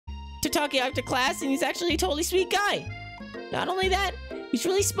talk after class, and he's actually a totally sweet guy. Not only that, he's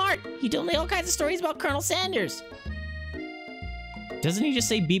really smart. He told me all kinds of stories about Colonel Sanders. Doesn't he just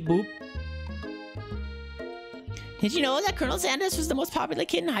say beep boop? Did you know that Colonel Sanders was the most popular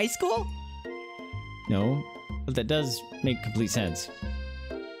kid in high school? No, but that does make complete sense.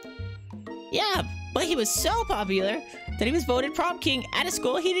 Yeah, but he was so popular that he was voted prom king at a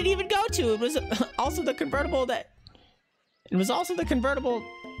school he didn't even go to. It was also the convertible that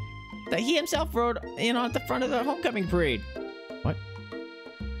he himself rode in at the front of the homecoming parade. What?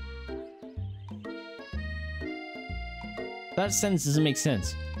 That sentence doesn't make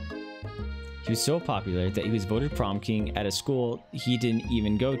sense. He was so popular that he was voted prom king at a school he didn't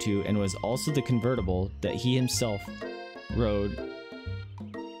even go to, and was also the convertible that he himself rode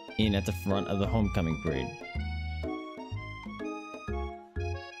in at the front of the homecoming parade.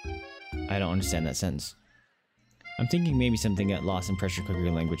 I don't understand that sentence. I'm thinking maybe something got lost in pressure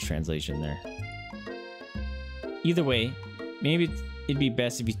cooker language translation there. Either way, maybe it'd be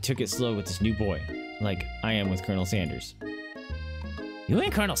best if you took it slow with this new boy, like I am with Colonel Sanders. You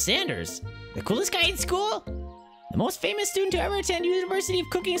and Colonel Sanders? The coolest guy in school? The most famous student to ever attend University of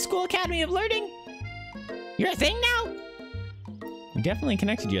Cooking School Academy of Learning? You're a thing now? We definitely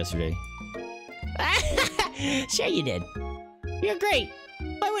connected yesterday. Sure you did. You're great.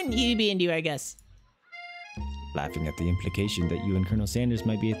 Why wouldn't you be into you, I guess? Laughing at the implication that you and Colonel Sanders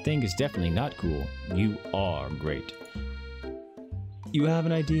might be a thing is definitely not cool. You are great. You have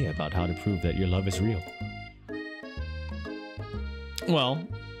an idea about how to prove that your love is real. Well,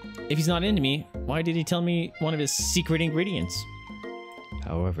 if he's not into me, why did he tell me one of his secret ingredients?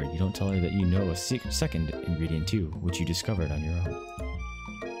 However, you don't tell her that you know a second ingredient too, which you discovered on your own.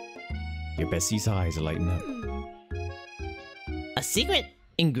 Your bestie's eyes are lighting up. A secret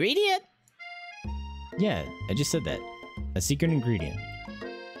ingredient? Yeah, I just said that. A secret ingredient.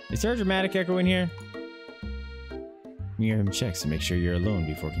 Is there a dramatic echo in here? Miriam checks to make sure you're alone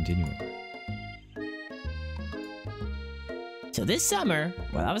before continuing. So this summer,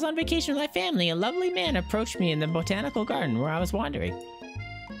 while I was on vacation with my family, a lovely man approached me in the botanical garden where I was wandering.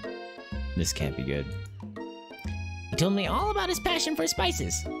 This can't be good. He told me all about his passion for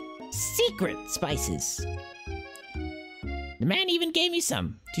spices. Secret spices. The man even gave me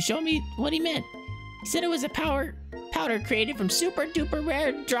some to show me what he meant. He said it was a powder created from super duper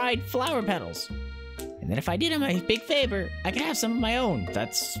rare dried flower petals. And that if I did him a big favor, I could have some of my own.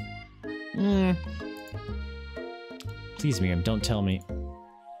 That's... Please, Miriam, don't tell me.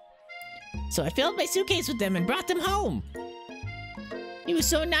 So I filled my suitcase with them and brought them home. He was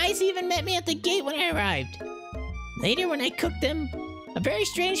so nice, he even met me at the gate when I arrived. Later, when I cooked them, a very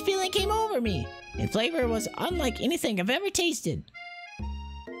strange feeling came over me, and flavor was unlike anything I've ever tasted.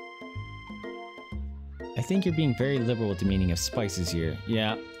 I think you're being very liberal with the meaning of spices here.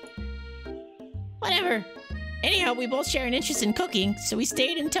 Yeah. Whatever. Anyhow, we both share an interest in cooking, so we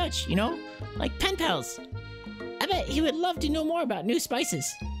stayed in touch, you know? Like pen pals. I bet he would love to know more about new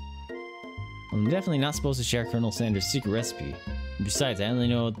spices. I'm definitely not supposed to share Colonel Sanders' secret recipe. Besides, I only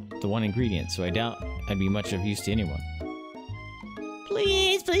know the one ingredient, so I doubt I'd be much of use to anyone.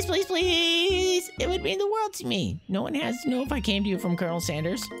 Please, please, please, please! It would mean the world to me. No one has to know if I came to you from Colonel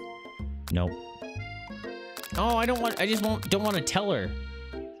Sanders. Nope. Oh, I don't want to tell her.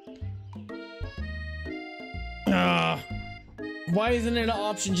 Why isn't it an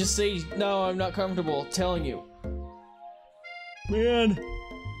option? Just say, no, I'm not comfortable telling you. Man.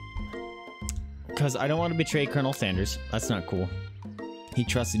 Because I don't want to betray Colonel Sanders. That's not cool. He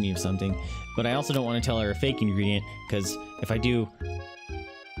trusted me with something. But I also don't want to tell her a fake ingredient, because if I do,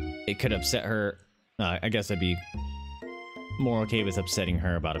 it could upset her. I guess I'd be more okay with upsetting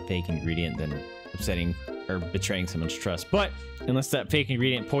her about a fake ingredient than upsetting or betraying someone's trust. But unless that fake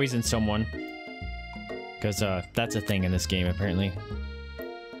ingredient poisons someone, because that's a thing in this game apparently.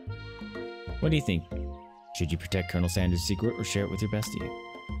 What do you think? Should you protect Colonel Sanders' secret or share it with your bestie?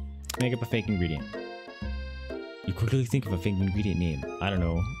 Make up a fake ingredient. You quickly think of a fake ingredient name. I don't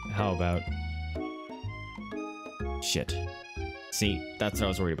know. How about... Shit. See, that's what I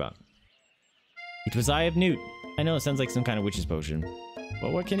was worried about. It was Eye of Newt. I know it sounds like some kind of witch's potion.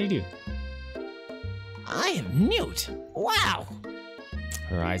 But what can he do? Eye of Newt? Wow!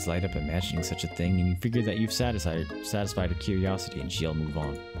 Her eyes light up imagining such a thing, and you figure that you've satisfied her curiosity and she'll move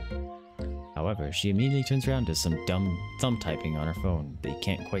on. However, she immediately turns around to some dumb thumb typing on her phone that you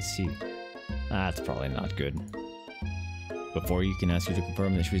can't quite see. That's probably not good. Before you can ask her to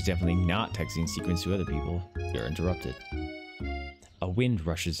confirm that she was definitely not texting secrets to other people, you're interrupted. A wind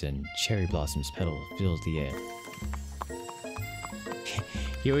rushes in, cherry blossom's petal fills the air.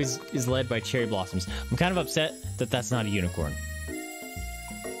 He always is led by cherry blossoms. I'm kind of upset that that's not a unicorn.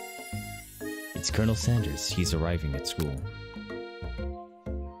 It's Colonel Sanders. He's arriving at school.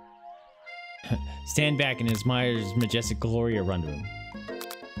 Stand back and admire his majestic glory around him.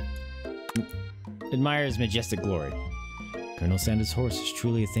 Admire his majestic glory. Colonel Sanders' horse is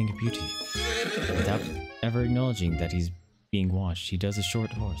truly a thing of beauty. Without ever acknowledging that he's being watched, he does a short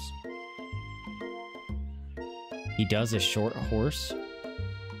horse. He does a short horse?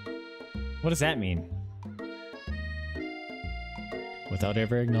 What does that mean? Without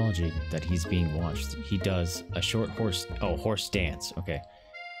ever acknowledging that he's being watched, he does a short horse... Oh, horse dance. Okay.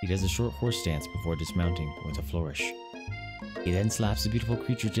 He does a short horse dance before dismounting with a flourish. He then slaps the beautiful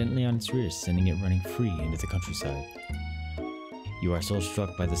creature gently on its rear, sending it running free into the countryside. You are so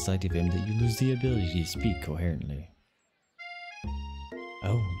struck by the sight of him that you lose the ability to speak coherently.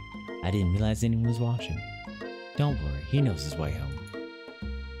 Oh, I didn't realize anyone was watching. Don't worry, he knows his way home.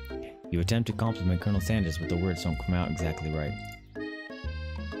 You attempt to compliment Colonel Sanders, but the words don't come out exactly right.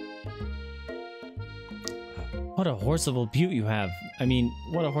 What a horseable beaut you have. I mean,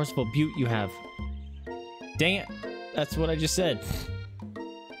 what a horseable beaut you have. Dang it. That's what I just said.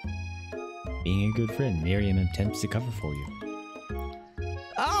 Being a good friend, Miriam attempts to cover for you.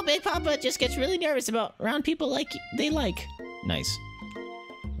 Oh, Big Papa just gets really nervous around people like they like. Nice.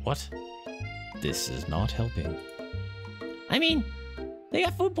 What? This is not helping. I mean, they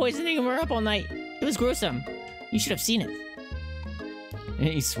got food poisoning and were up all night. It was gruesome. You should have seen it.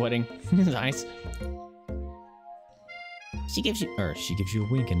 He's sweating. His eyes. She gives you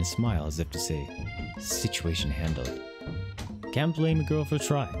a wink and a smile as if to say, situation handled. Can't blame a girl for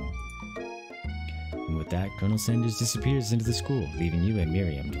trying. And with that, Colonel Sanders disappears into the school, leaving you and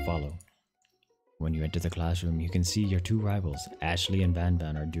Miriam to follow. When you enter the classroom, you can see your two rivals, Ashley and Van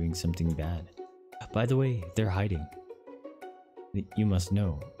Van, are doing something bad. By the way, they're hiding. You must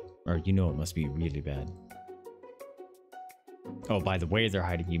know, or you know it must be really bad. Oh, by the way they're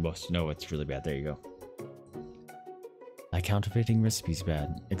hiding, you must know it's really bad. There you go. Like counterfeiting recipes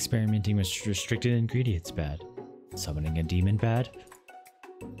bad, experimenting with restricted ingredients bad, summoning a demon bad.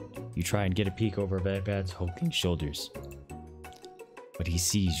 You try and get a peek over Van Van's hulking shoulders, but he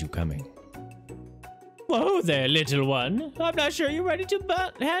sees you coming. Whoa there, little one. I'm not sure you're ready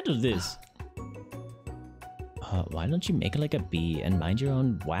to handle this. Why don't you make it like a bee and mind your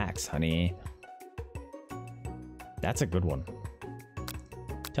own wax, honey? That's a good one.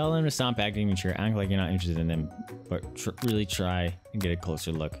 Tell them to stop acting mature, act like you're not interested in them, but really try and get a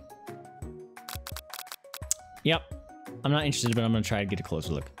closer look. Yep, I'm not interested, but I'm gonna try to get a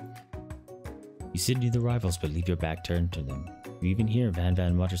closer look. You sit near the rivals, but leave your back turned to them. You even hear Van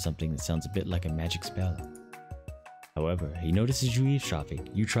Van mutter something that sounds a bit like a magic spell. However, he notices you eavesdropping.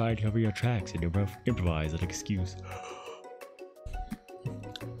 You try to cover your tracks and improvise an excuse.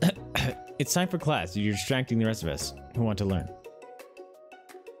 It's time for class. You're distracting the rest of us who want to learn.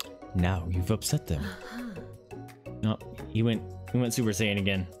 Now you've upset them. No, he went Super Saiyan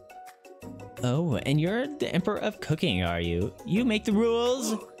again. Oh, and you're the Emperor of Cooking, are you? You make the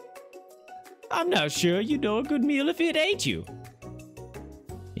rules? I'm not sure you'd know a good meal if it ate you.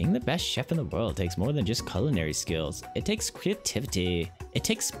 Being the best chef in the world takes more than just culinary skills. It takes creativity. It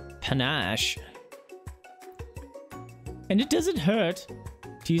takes panache. And it doesn't hurt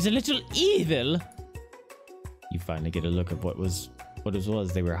to use a little evil. You finally get a look at what it was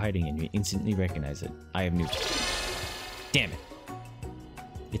they were hiding, and you instantly recognize it. I have Newt. Damn it.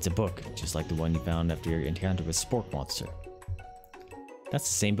 It's a book, just like the one you found after your encounter with Spork Monster. That's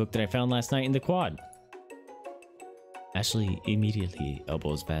the same book that I found last night in the quad. Ashley immediately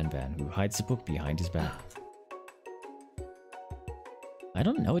elbows Van Van, who hides the book behind his back. I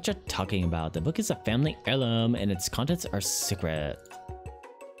don't know what you're talking about. The book is a family heirloom, and its contents are secret.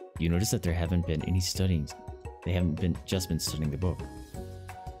 You notice that there haven't been any studying. They haven't just been studying the book.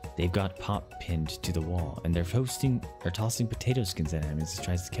 They've got Pop pinned to the wall, and they're tossing potato skins at him as he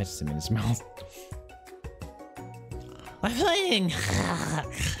tries to catch them in his mouth. I'm playing!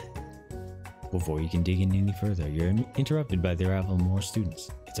 Before you can dig in any further, you're interrupted by the arrival of more students.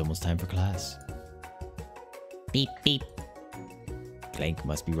 It's almost time for class. Beep, beep. Clank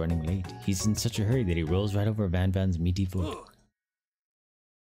must be running late. He's in such a hurry that he rolls right over Van Van's meaty foot.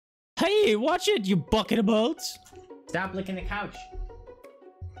 Hey, watch it, you bucket of bolts! Stop licking the couch.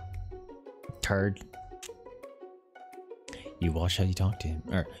 Turd. You watch how you talk to him.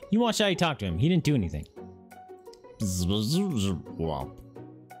 You watch how you talk to him. He didn't do anything.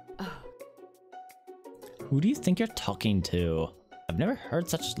 Who do you think you're talking to? I've never heard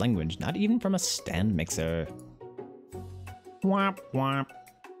such language, not even from a stand mixer. Womp womp.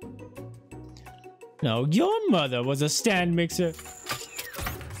 No, your mother was a stand mixer.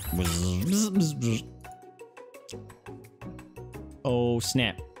 Oh,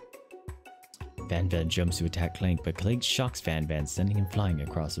 snap. Van Van jumps to attack Clank, but Clank shocks Van Van, sending him flying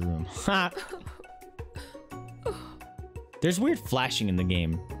across the room. Ha! There's weird flashing in the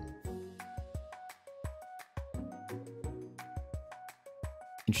game.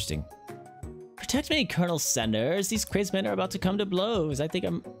 Interesting. Protect me, Colonel Sanders. These crazed men are about to come to blows. I think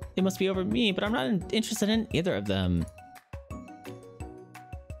it must be over me, but I'm not interested in either of them.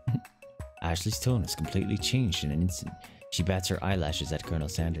 Ashley's tone has completely changed in an instant. She bats her eyelashes at Colonel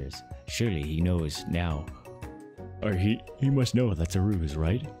Sanders. Surely he knows now. Or he must know that's a ruse,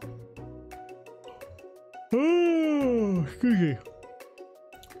 right? Oh,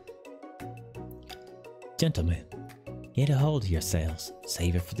 gentlemen, get a hold of yourselves.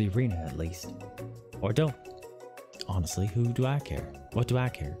 Save it for the arena at least. Or don't. Honestly, who do I care? What do I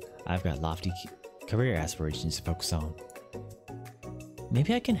care? I've got lofty career aspirations to focus on.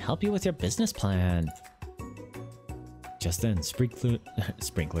 Maybe I can help you with your business plan. Just then, Sprinkles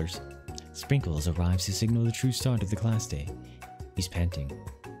arrives to signal the true start of the class day. He's panting,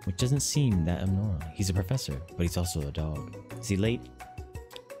 which doesn't seem that abnormal. He's a professor, but he's also a dog. Is he late?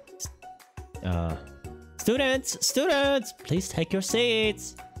 Students, please take your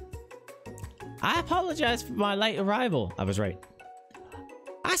seats. I apologize for my late arrival. I was right.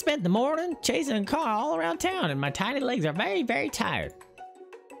 I spent the morning chasing a car all around town, and my tiny legs are very, very tired.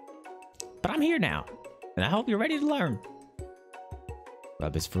 But I'm here now, and I hope you're ready to learn.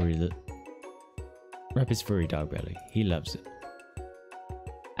 Rub his furry dog belly. He loves it.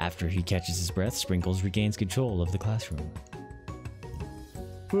 After he catches his breath, Sprinkles regains control of the classroom.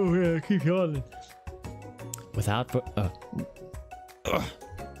 Oh yeah, keep yawning. Without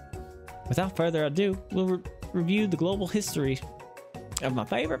further ado, we'll review the global history of my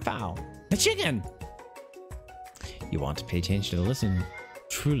favorite fowl, the chicken. You want to pay attention to listen?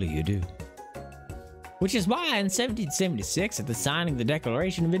 Truly you do. Which is why in 1776, at the signing of the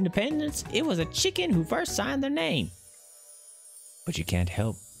Declaration of Independence, it was a chicken who first signed their name. But you can't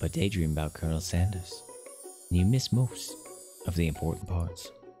help but daydream about Colonel Sanders, and you miss most of the important parts.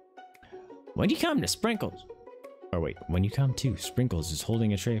 When you come to Sprinkles is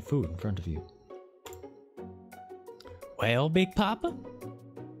holding a tray of food in front of you. Well, Big Papa?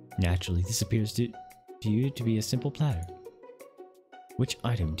 Naturally, this appears to you to be a simple platter. Which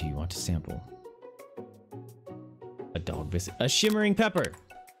item do you want to sample? A dog biscuit. A shimmering pepper!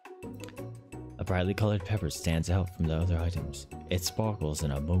 A brightly colored pepper stands out from the other items. It sparkles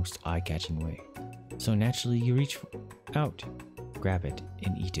in a most eye-catching way. So naturally, you reach out, grab it,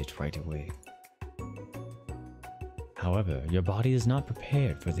 and eat it right away. However, your body is not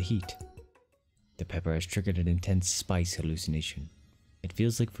prepared for the heat. The pepper has triggered an intense spice hallucination. It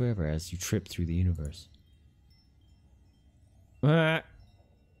feels like forever as you trip through the universe.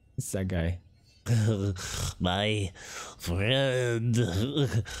 It's that guy. My friend.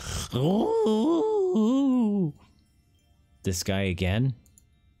 Ooh. This guy again?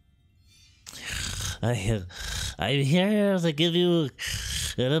 I'm here to give you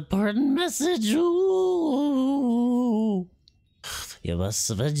an important message. Ooh. You must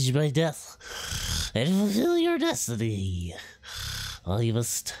avenge my death and fulfill your destiny. All you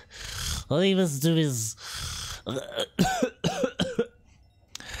must do is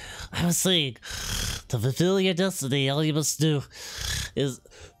I was saying, to fulfill your destiny, all you must do is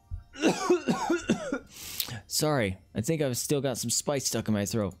Sorry, I think I've still got some spice stuck in my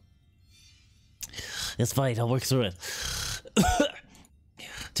throat. It's fine, I'll work through it.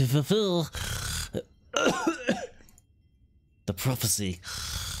 To fulfill the prophecy,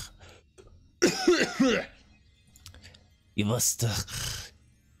 you must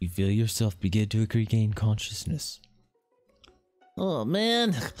you feel yourself begin to regain consciousness. Oh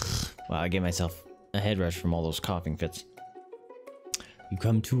man. Wow, I gave myself a head rush from all those coughing fits. You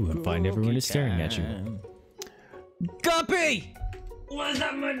come to and find everyone is staring at you. Guppy! What's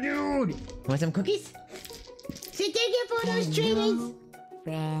up, my dude? Want some cookies? So thank you for those treaties.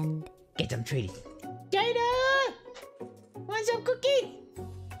 Friend. Get some treaties. Jada! Want some cookies?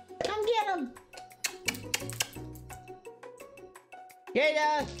 Come get them.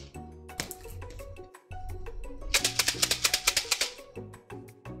 Jada!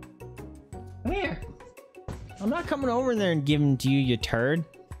 Come here. I'm not coming over there and giving to you, you turd.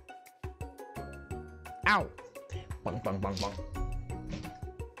 Ow. Bong, bong, bong, bong.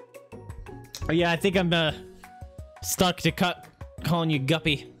 Oh yeah, I think I'm stuck to calling you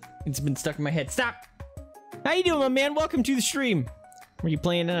Guppy. It's been stuck in my head. Stop! How you doing, my man? Welcome to the stream. Were you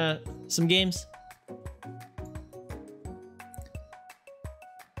playing some games?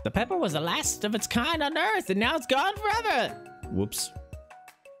 The pepper was the last of its kind on Earth, and now it's gone forever! Whoops.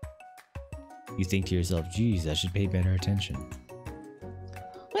 You think to yourself, geez, I should pay better attention.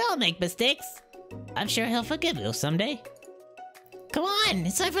 We all make mistakes. I'm sure he'll forgive you someday. Come on,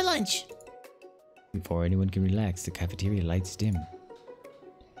 it's time for lunch. Before anyone can relax, the cafeteria lights dim.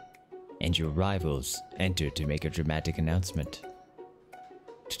 And your rivals enter to make a dramatic announcement.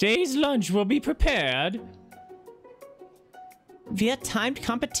 Today's lunch will be prepared via timed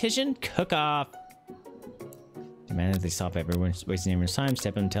competition cook-off. Demand that they stop everyone wasting everyone's time,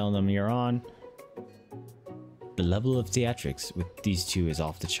 step in, telling them you're on. The level of theatrics with these two is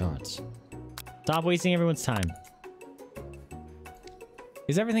off the charts. Stop wasting everyone's time.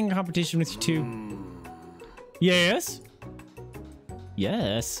 Is everything in competition with you two? Yes.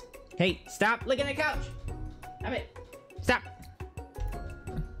 Yes. Hey, stop licking the couch. Stop it. Stop.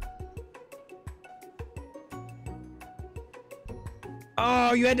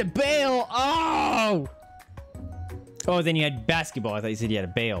 Oh, you had to bail. Oh. Oh, then you had basketball. I thought you said you had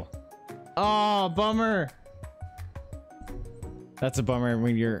to bail. Oh, bummer. That's a bummer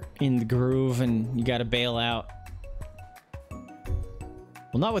when you're in the groove and you gotta bail out.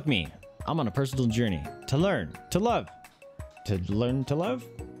 Well, not with me. I'm on a personal journey to learn, to love. To learn to love?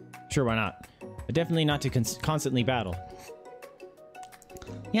 Sure, why not? But definitely not to constantly battle.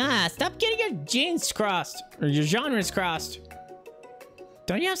 Yeah, stop getting your genes crossed. Or your genres crossed.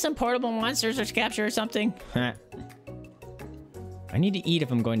 Don't you have some portable monsters or capture or something? I need to eat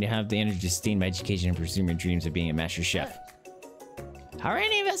if I'm going to have the energy to sustain my education and pursue my dreams of being a master chef. How are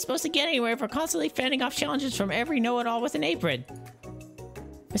any of us supposed to get anywhere if we're constantly fending off challenges from every know-it-all with an apron?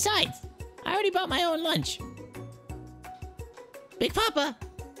 Besides, I already bought my own lunch. Big Papa,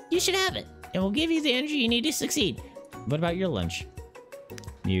 you should have it. It will give you the energy you need to succeed. What about your lunch?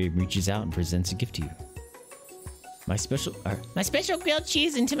 Miriam reaches out and presents a gift to you. My special grilled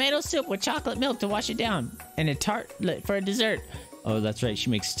cheese and tomato soup with chocolate milk to wash it down. And a tartlet for a dessert. Oh, that's right. She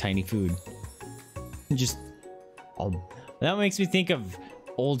makes tiny food. Just... that makes me think of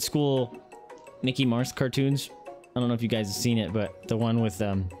old school Mickey Mouse cartoons. I don't know if you guys have seen it, but the one with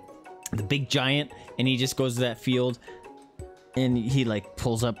the big giant, and he just goes to that field and he like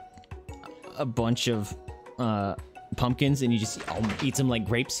pulls up a bunch of pumpkins and he just eats them like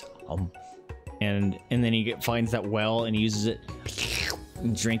grapes. And then he finds that well and he uses it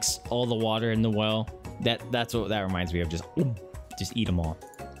and drinks all the water in the well. That's what that reminds me of. Just eat them all.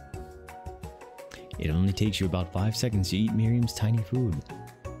 It only takes you about 5 seconds to eat Miriam's tiny food,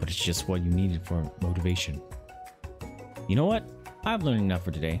 but it's just what you needed for motivation. You know what? I've learned enough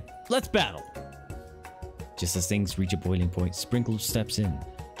for today. Let's battle! Just as things reach a boiling point, Sprinkle steps in.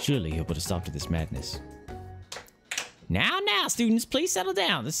 Surely he'll put a stop to this madness. Now, students, please settle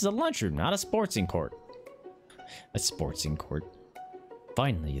down. This is a lunchroom, not a sportsing court. A sportsing court?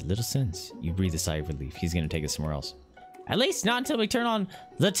 Finally, a little sense. You breathe a sigh of relief. He's gonna take us somewhere else. At least not until we turn on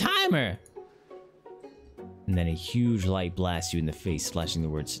the timer. And then a huge light blasts you in the face, flashing the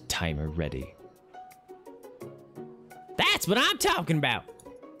words, "Timer ready." That's what I'm talking about.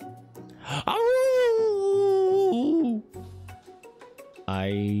 Oh!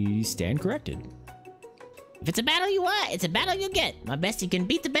 I stand corrected. If it's a battle you want, it's a battle you'll get. My bestie can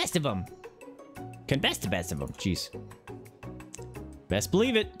beat the best of them. Can best the best of them. Jeez. Best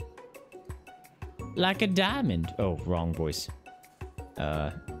believe it. Like a diamond. Oh, wrong voice.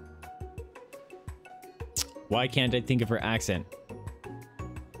 Why can't I think of her accent?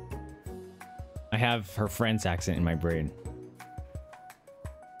 I have her friend's accent in my brain.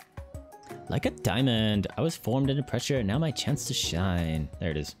 Like a diamond. I was formed under pressure, and now my chance to shine.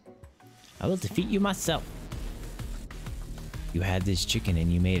 There it is. I will defeat you myself. You had this chicken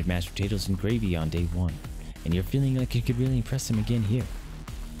and you made mashed potatoes and gravy on day 1. And you're feeling like you could really impress him again here.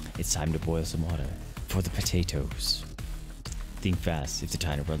 It's time to boil some water for the potatoes. Think fast. If the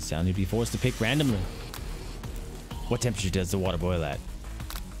timer runs down, you'd be forced to pick randomly. What temperature does the water boil at?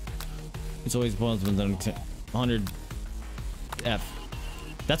 It's always boils when 100 F.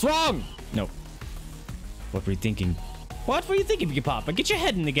 That's wrong! No. What were you thinking? What were you thinking, Big Papa? Get your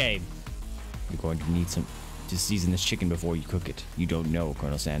head in the game. You're going to need some to season this chicken before you cook it. You don't know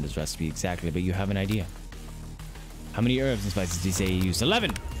Colonel Sanders' recipe exactly, but you have an idea. How many herbs and spices did he say he used?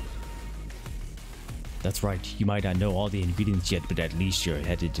 11! That's right. You might not know all the ingredients yet, but at least you're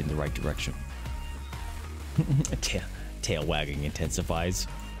headed in the right direction. Tail wagging intensifies.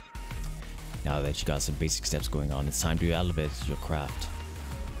 Now that you got some basic steps going on, it's time to elevate your craft.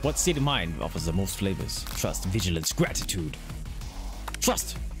 What state of mind offers the most flavors? Trust, vigilance, gratitude.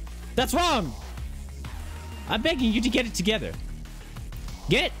 Trust! That's wrong! I'm begging you to get it together.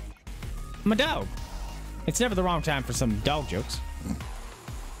 Get it? I'm a dog. It's never the wrong time for some dog jokes.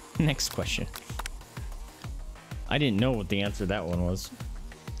 Next question. I didn't know what the answer to that one was.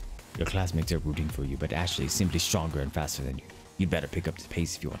 Your classmates are rooting for you, but Ashley is simply stronger and faster than you. You'd better pick up the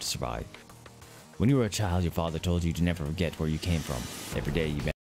pace if you want to survive. When you were a child, your father told you to never forget where you came from. Every day you